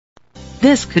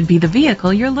this could be the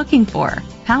vehicle you're looking for.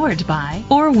 Powered by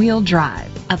four-wheel drive,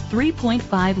 a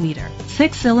 3.5-liter,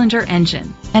 six-cylinder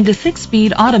engine, and a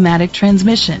six-speed automatic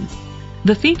transmission.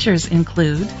 The features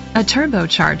include a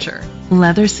turbocharger,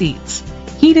 leather seats,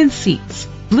 heated seats,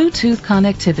 Bluetooth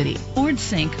connectivity, Ford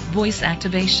Sync voice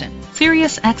activation,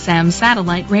 Sirius XM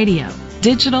satellite radio,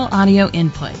 digital audio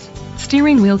input,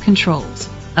 steering wheel controls,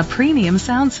 a premium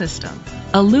sound system,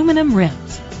 aluminum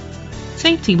rims.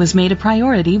 Safety was made a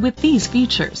priority with these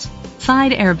features: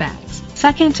 side airbags,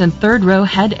 second and third row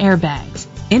head airbags,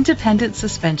 independent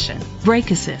suspension,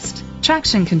 brake assist,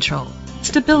 traction control,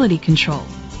 stability control,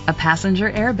 a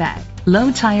passenger airbag,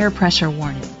 low tire pressure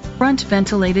warning, front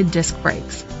ventilated disc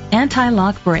brakes,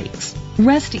 anti-lock brakes.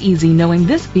 Rest easy knowing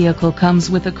this vehicle comes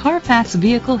with a Carfax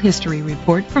Vehicle History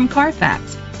Report from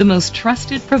Carfax, the most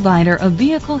trusted provider of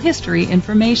vehicle history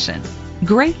information.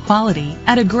 Great quality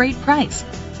at a great price.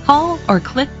 Call or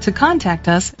click to contact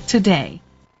us today.